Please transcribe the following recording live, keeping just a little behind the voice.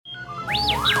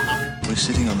We're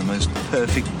sitting on the most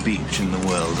perfect beach in the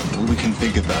world, and all we can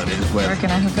think about is where... Where can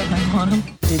I hook up my modem?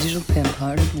 Digital pimp,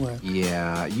 hard at work.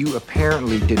 Yeah, you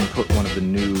apparently didn't put one of the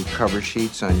new cover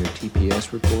sheets on your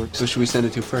TPS report. Who should we send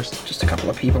it to first? Just a couple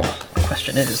of people. The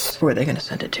question is, who are they going to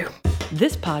send it to?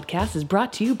 This podcast is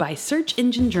brought to you by Search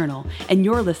Engine Journal, and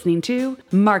you're listening to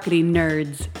Marketing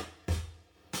Nerds.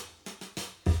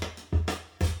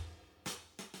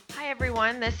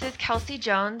 Everyone, this is Kelsey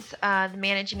Jones, the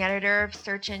managing editor of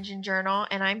Search Engine Journal,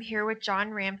 and I'm here with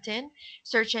John Rampton,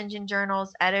 Search Engine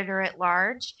Journal's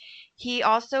editor-at-large. He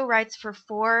also writes for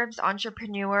Forbes,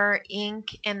 Entrepreneur,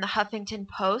 Inc., and the Huffington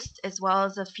Post, as well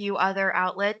as a few other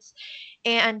outlets.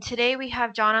 And today we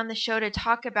have John on the show to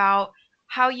talk about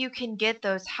how you can get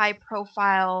those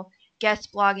high-profile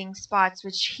guest blogging spots,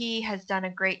 which he has done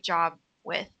a great job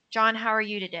with. John, how are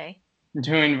you today?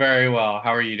 Doing very well.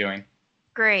 How are you doing?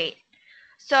 Great.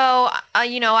 So,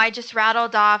 I just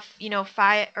rattled off,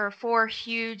 5 or 4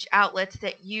 huge outlets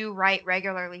that you write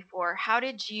regularly for. How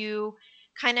did you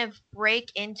kind of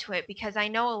break into it? Because I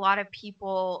know a lot of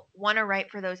people want to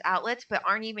write for those outlets, but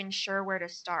aren't even sure where to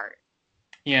start.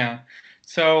 Yeah.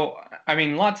 So,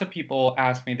 lots of people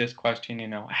ask me this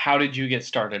question, how did you get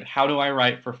started? How do I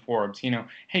write for Forbes?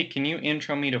 Hey, can you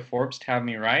intro me to Forbes to have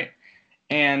me write?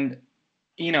 And,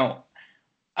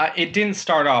 it didn't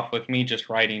start off with me just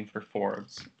writing for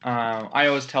Forbes. I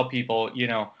always tell people,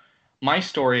 my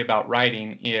story about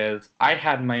writing is I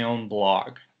had my own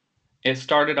blog. It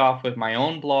started off with my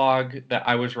own blog that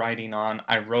I was writing on.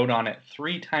 I wrote on it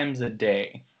 3 times a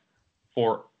day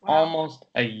for almost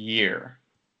a year.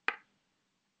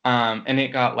 And it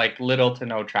got like little to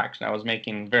no traction. I was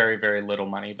making very, very little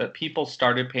money, but people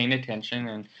started paying attention.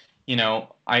 And,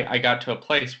 I got to a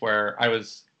place where I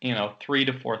was 3,000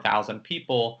 to 4,000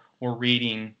 people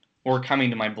were coming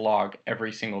to my blog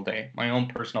every single day, my own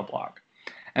personal blog.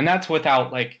 And that's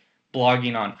without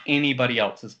blogging on anybody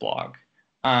else's blog.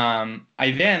 I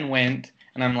then went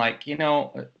and I'm like,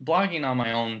 blogging on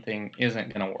my own thing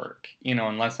isn't going to work,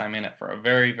 unless I'm in it for a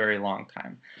very, very long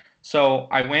time. So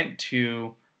I went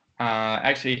to,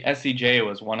 actually SEJ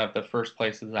was one of the first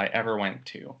places I ever went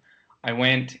to. I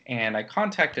went and I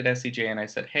contacted SEJ and I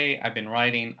said, hey, I've been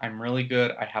writing. I'm really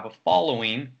good. I have a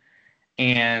following.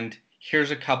 And here's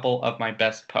a couple of my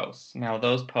best posts. Now,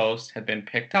 those posts had been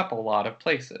picked up a lot of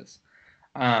places.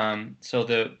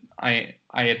 So I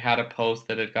had a post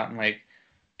that had gotten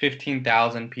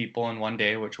 15,000 people in one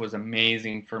day, which was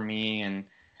amazing for me. And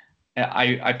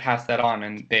I passed that on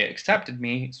and they accepted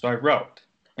me. So I wrote.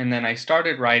 And then I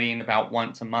started writing about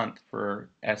once a month for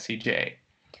SEJ.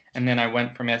 And then I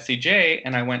went from SEJ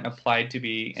and I went and applied to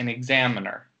be an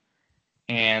examiner.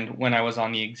 And when I was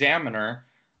on the examiner,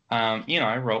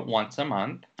 I wrote once a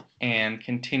month and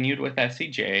continued with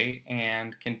SEJ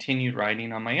and continued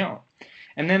writing on my own.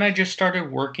 And then I just started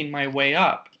working my way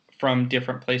up from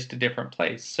different place to different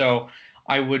place. So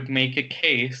I would make a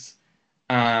case.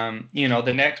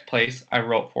 The next place I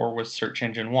wrote for was Search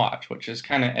Engine Watch, which is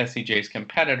kind of SEJ's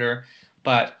competitor,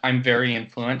 but I'm very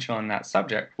influential in that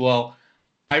subject. Well,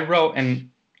 I wrote, and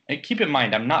keep in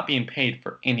mind, I'm not being paid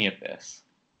for any of this.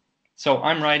 So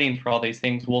I'm writing for all these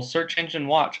things. Well, Search Engine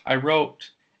Watch, I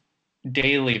wrote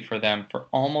daily for them for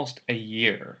almost a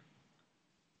year.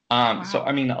 Wow. So,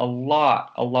 a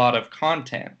lot of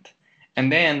content. And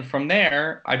then from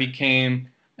there, I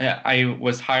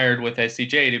was hired with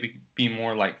SEJ to be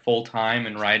more full-time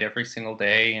and write every single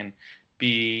day and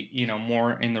be,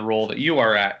 more in the role that you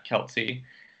are at, Kelsey.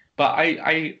 But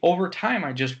I over time,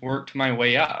 I just worked my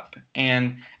way up.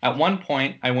 And at one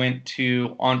point, I went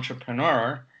to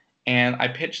Entrepreneur and I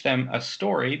pitched them a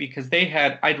story because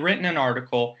I'd written an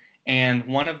article and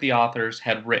one of the authors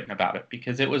had written about it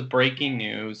because it was breaking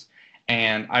news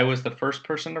and I was the first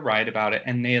person to write about it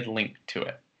and they had linked to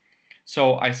it.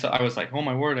 So I was like, oh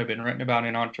my word, I've been written about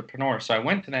in Entrepreneur. So I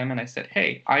went to them and I said,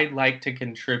 hey, I'd like to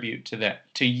contribute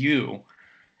to you.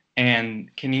 And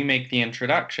can you make the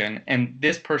introduction? And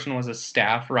this person was a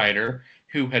staff writer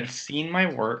who had seen my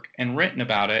work and written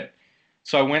about it.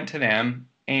 So I went to them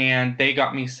and they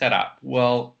got me set up.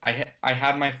 Well, I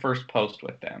had my first post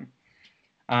with them,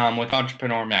 with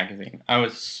Entrepreneur Magazine. I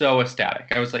was so ecstatic.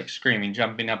 I was screaming,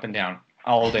 jumping up and down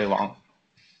all day long.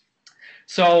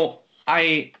 So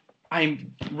I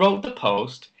wrote the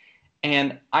post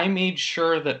and I made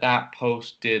sure that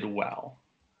post did well.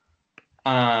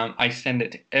 I send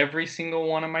it to every single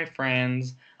one of my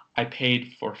friends. I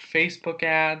paid for Facebook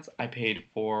ads. I paid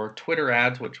for Twitter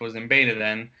ads, which was in beta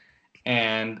then.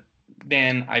 And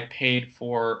then I paid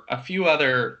for a few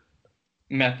other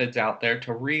methods out there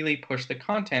to really push the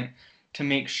content to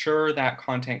make sure that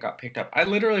content got picked up. I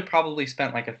literally probably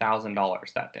spent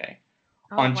 $1,000 that day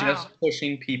Oh, on wow. just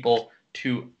pushing people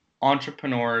to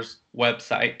entrepreneurs'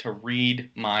 website to read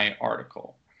my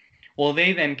article. Well,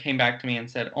 they then came back to me and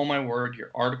said, "Oh my word,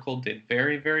 your article did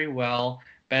very, very well,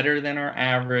 better than our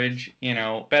average,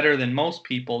 better than most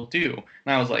people do."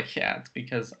 And I was like, "Yeah, it's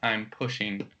because I'm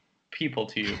pushing people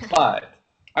to you." But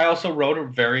I also wrote a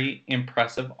very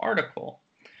impressive article.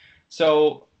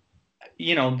 So,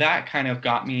 that kind of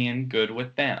got me in good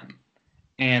with them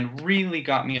and really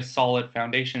got me a solid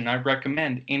foundation. And I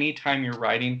recommend anytime you're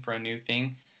writing for a new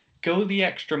thing, go the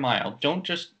extra mile. Don't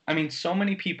just, so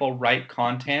many people write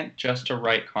content just to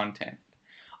write content.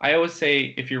 I always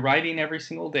say if you're writing every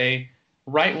single day,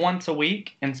 write once a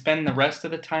week and spend the rest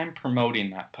of the time promoting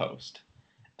that post.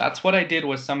 That's what I did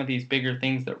with some of these bigger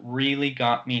things that really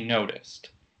got me noticed.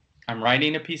 I'm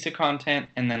writing a piece of content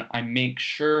and then I make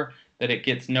sure that it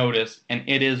gets noticed and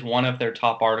it is one of their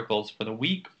top articles for the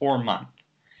week or month.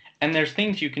 And there's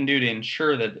things you can do to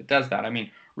ensure that it does that.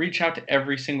 Reach out to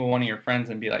every single one of your friends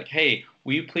and be like, "Hey,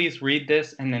 will you please read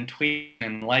this?" And then tweet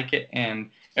and like it and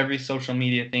every social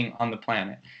media thing on the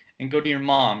planet. And go to your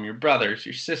mom, your brothers,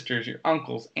 your sisters, your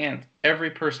uncles, aunts, every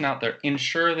person out there.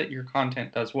 Ensure that your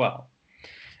content does well.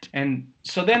 And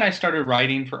so then I started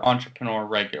writing for Entrepreneur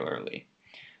regularly.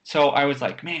 So I was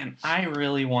like, man, I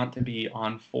really want to be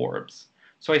on Forbes.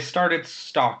 So I started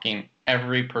stalking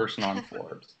every person on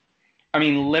Forbes.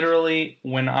 Literally,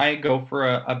 when I go for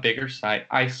a bigger site,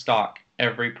 I stalk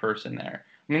every person there.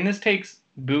 This takes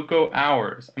buco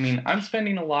hours. I'm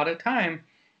spending a lot of time.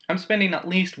 I'm spending at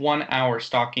least 1 hour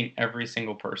stalking every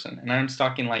single person. And I'm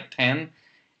stalking like 10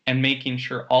 and making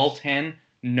sure all 10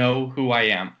 know who I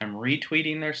am. I'm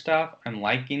retweeting their stuff. I'm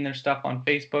liking their stuff on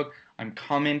Facebook. I'm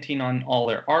commenting on all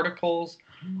their articles.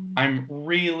 I'm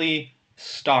really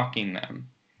stalking them.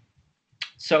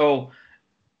 So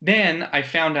then I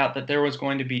found out that there was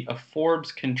going to be a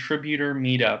Forbes contributor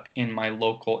meetup in my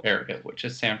local area, which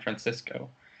is San Francisco.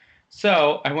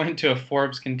 So I went to a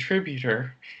Forbes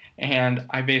contributor and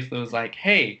I basically was like,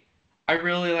 "Hey, I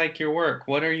really like your work.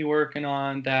 What are you working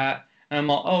on that?" And I'm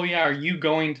all, "Oh yeah, are you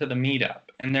going to the meetup?"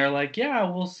 And they're like, "Yeah,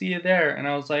 we'll see you there." And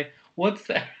I was like, "What's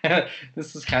the,"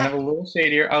 this is kind of a little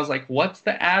shadier. I was like, "What's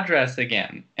the address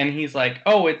again?" And he's like,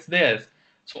 "Oh, it's this."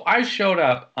 So I showed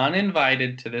up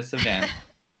uninvited to this event.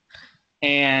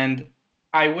 And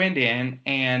I went in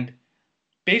and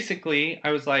basically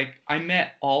I was like, I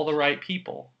met all the right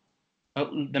people.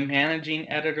 The managing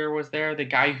editor was there. The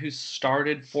guy who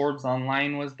started Forbes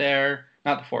Online was there.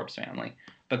 Not the Forbes family,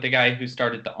 but the guy who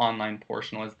started the online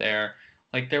portion was there.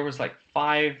 Like there was like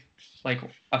 5 like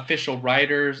official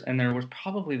writers and there was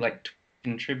probably like 2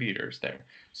 contributors there.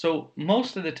 So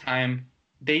most of the time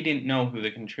they didn't know who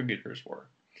the contributors were.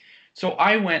 So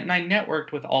I went and I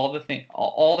networked with all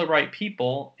the right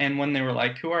people. And when they were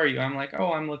like, "Who are you?" I'm like,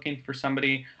 "Oh, I'm looking for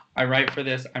somebody. I write for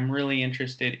this. I'm really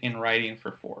interested in writing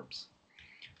for Forbes."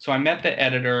 So I met the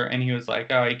editor, and he was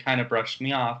like, "Oh," he kind of brushed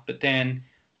me off. But then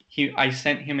I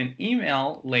sent him an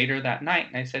email later that night,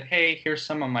 and I said, "Hey, here's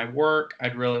some of my work.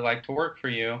 I'd really like to work for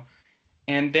you."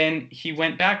 And then he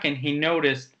went back and he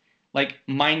noticed, like,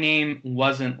 my name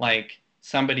wasn't like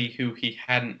somebody who he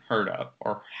hadn't heard of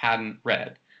or hadn't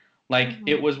read. Like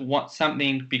it was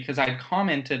something because I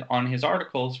commented on his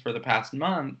articles for the past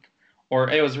month, or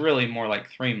it was really more like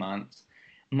 3 months.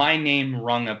 My name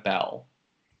rung a bell.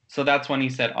 So that's when he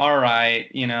said, "All right,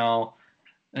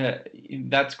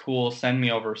 that's cool. Send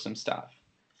me over some stuff."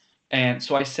 And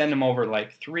so I sent him over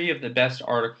like 3 of the best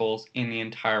articles in the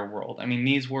entire world.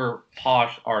 These were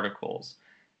posh articles.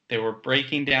 They were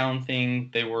breaking down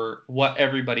things. They were what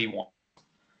everybody wants.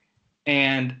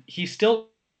 And he still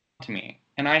to me.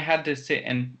 And I had to sit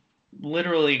and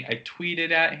literally I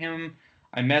tweeted at him,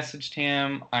 I messaged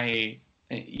him, I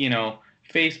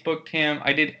Facebooked him.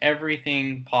 I did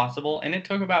everything possible and it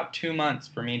took about 2 months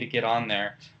for me to get on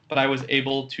there, but I was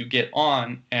able to get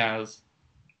on as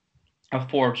a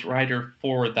Forbes writer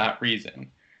for that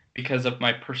reason because of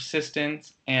my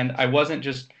persistence. And I wasn't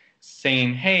just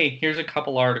saying, "Hey, here's a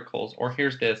couple articles," or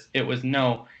 "Here's this." It was,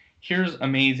 "No, here's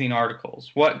amazing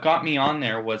articles." What got me on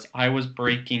there was I was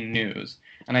breaking news.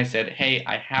 And I said, "Hey,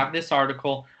 I have this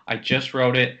article. I just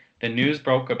wrote it. The news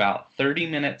broke about 30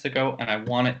 minutes ago, and I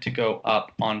want it to go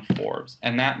up on Forbes."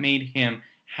 And that made him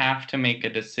have to make a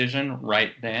decision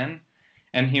right then.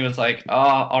 And he was like,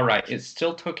 "Oh, all right." It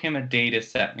still took him a day to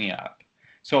set me up.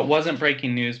 So it wasn't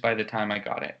breaking news by the time I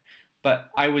got it. But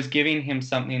I was giving him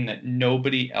something that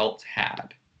nobody else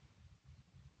had.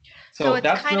 So So it's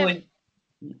that's kind of, really,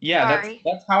 yeah, sorry.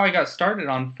 that's how I got started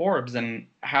on Forbes and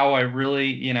how I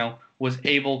really, was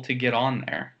able to get on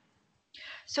there.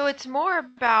 So it's more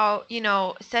about,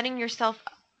 setting yourself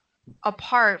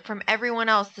apart from everyone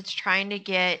else that's trying to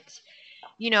get,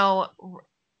 you know,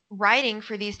 writing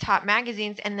for these top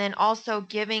magazines, and then also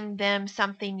giving them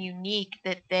something unique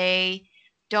that they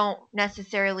don't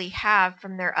necessarily have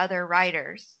from their other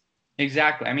writers.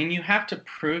 Exactly. I mean, you have to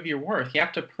prove your worth. You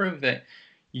have to prove that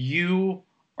you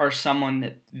are someone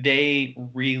that they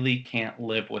really can't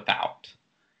live without.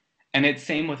 And it's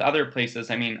same with other places.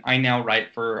 I mean, I now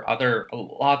write for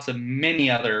many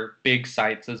other big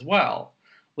sites as well.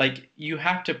 Like, you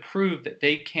have to prove that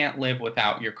they can't live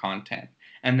without your content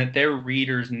and that their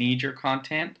readers need your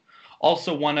content.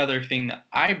 Also, one other thing that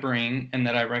I bring and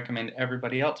that I recommend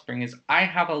everybody else bring is I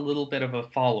have a little bit of a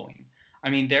following. I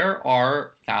mean, there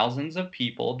are thousands of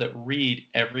people that read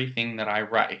everything that I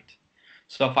write.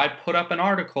 So if I put up an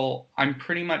article, I'm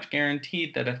pretty much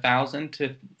guaranteed that 1,000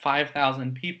 to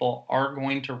 5,000 people are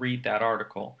going to read that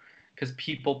article because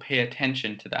people pay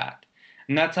attention to that.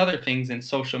 And that's other things in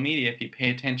social media. If you pay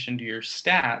attention to your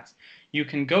stats, you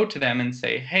can go to them and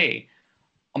say, hey,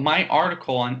 my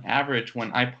article on average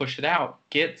when I push it out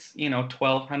gets,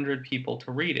 1,200 people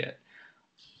to read it.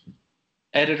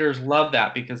 Editors love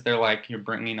that because they're like, you're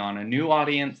bringing on a new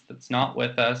audience that's not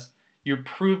with us. You're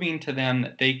proving to them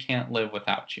that they can't live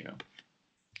without you.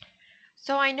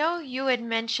 So I know you had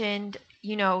mentioned,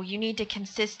 you need to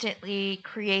consistently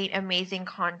create amazing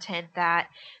content that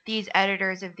these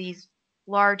editors of these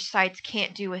large sites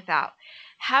can't do without.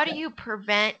 How do you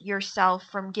prevent yourself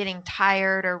from getting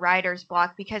tired or writer's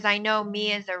block? Because I know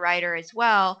me as a writer as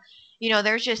well,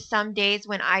 there's just some days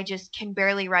when I just can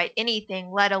barely write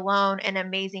anything, let alone an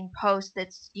amazing post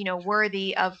that's,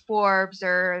 worthy of Forbes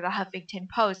or the Huffington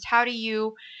Post. How do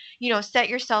you set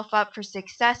yourself up for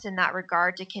success in that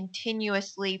regard to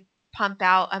continuously pump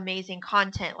out amazing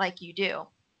content like you do?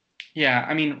 Yeah,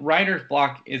 I mean, writer's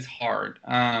block is hard.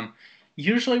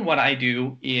 Usually, what I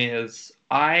do is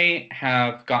I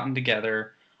have gotten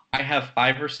together. I have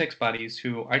 5 or 6 buddies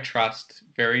who I trust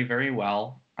very, very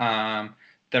well.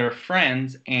 That are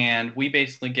friends, and we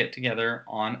basically get together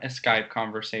on a Skype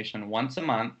conversation once a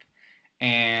month,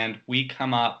 and we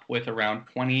come up with around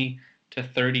 20 to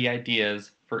 30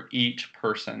 ideas for each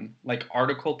person, like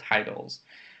article titles.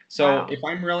 So Wow. if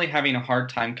I'm really having a hard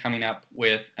time coming up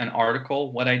with an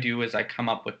article, what I do is I come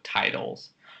up with titles.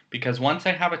 Because once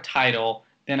I have a title,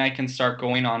 then I can start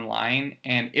going online.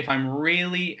 And if I'm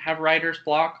really have writer's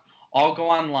block, I'll go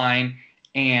online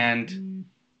and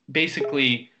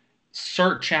basically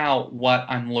search out what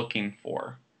I'm looking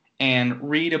for and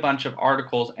read a bunch of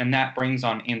articles, and that brings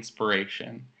on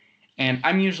inspiration. And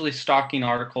I'm usually stalking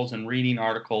articles and reading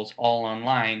articles all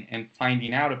online and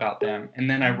finding out about them, and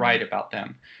then I write about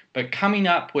them. But coming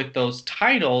up with those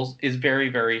titles is very,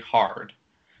 very hard.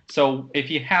 So if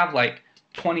you have like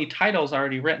 20 titles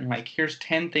already written, like here's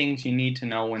 10 things you need to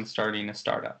know when starting a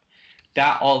startup,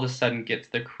 that all of a sudden gets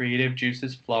the creative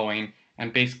juices flowing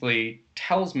and basically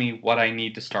tells me what I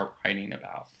need to start writing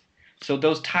about. So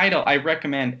I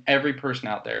recommend every person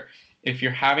out there, if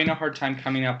you're having a hard time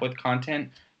coming up with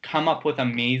content, come up with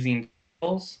amazing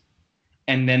titles,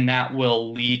 and then that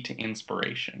will lead to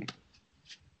inspiration.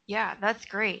 Yeah, that's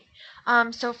great.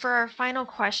 So for our final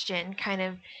question, kind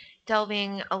of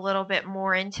delving a little bit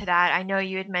more into that, I know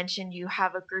you had mentioned you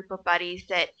have a group of buddies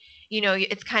that,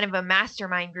 it's kind of a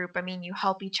mastermind group. I mean, you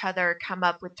help each other come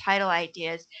up with title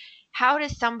ideas. How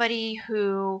does somebody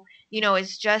who,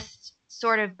 is just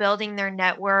sort of building their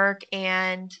network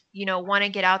and, want to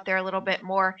get out there a little bit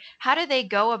more, how do they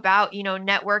go about,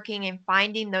 networking and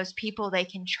finding those people they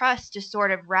can trust to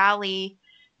sort of rally,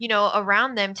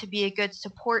 around them to be a good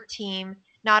support team,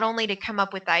 not only to come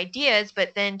up with ideas,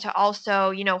 but then to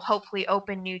also, hopefully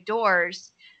open new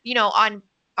doors,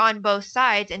 on both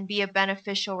sides and be a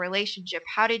beneficial relationship.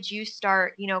 How did you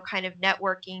start, kind of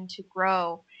networking to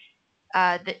grow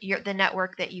the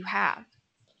network that you have?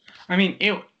 I mean,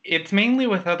 it's mainly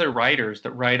with other writers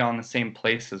that write on the same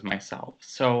place as myself.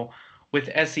 So with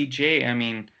SEJ, I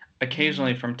mean,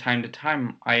 occasionally from time to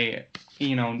time, I,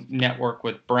 network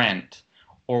with Brent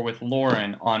or with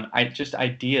Lauren on just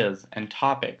ideas and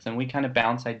topics, and we kind of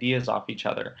bounce ideas off each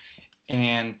other.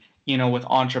 And, with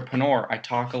Entrepreneur, I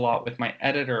talk a lot with my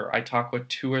editor. I talk with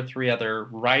 2 or 3 other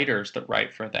writers that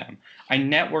write for them. I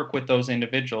network with those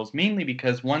individuals mainly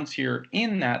because once you're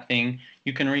in that thing,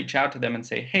 you can reach out to them and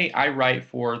say, hey, I write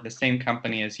for the same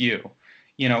company as you.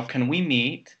 Can we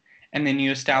meet? And then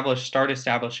you start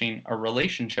establishing a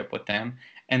relationship with them.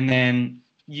 And then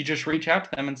you just reach out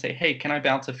to them and say, hey, can I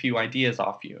bounce a few ideas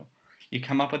off you? You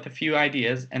come up with a few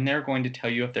ideas, and they're going to tell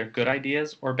you if they're good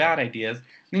ideas or bad ideas.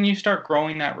 Then you start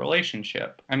growing that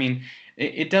relationship. I mean,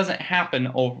 it doesn't happen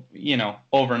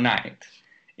overnight.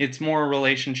 It's more a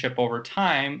relationship over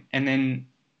time, and then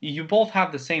you both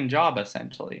have the same job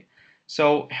essentially.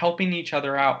 So helping each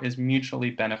other out is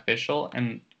mutually beneficial,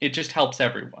 and it just helps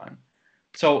everyone.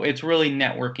 So it's really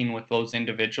networking with those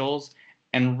individuals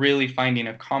and really finding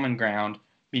a common ground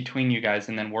between you guys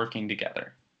and then working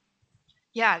together.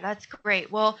 Yeah, that's great.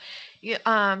 Well,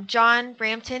 John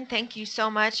Rampton, thank you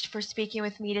so much for speaking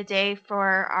with me today for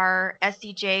our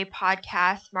SEJ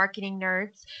podcast, Marketing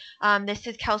Nerds. This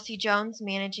is Kelsey Jones,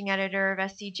 managing editor of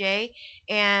SEJ,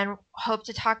 and hope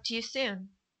to talk to you soon.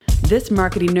 This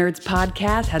Marketing Nerds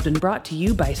podcast has been brought to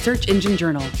you by Search Engine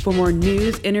Journal. For more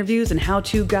news, interviews, and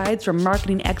how-to guides from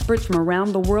marketing experts from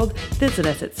around the world, visit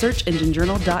us at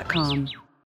searchenginejournal.com.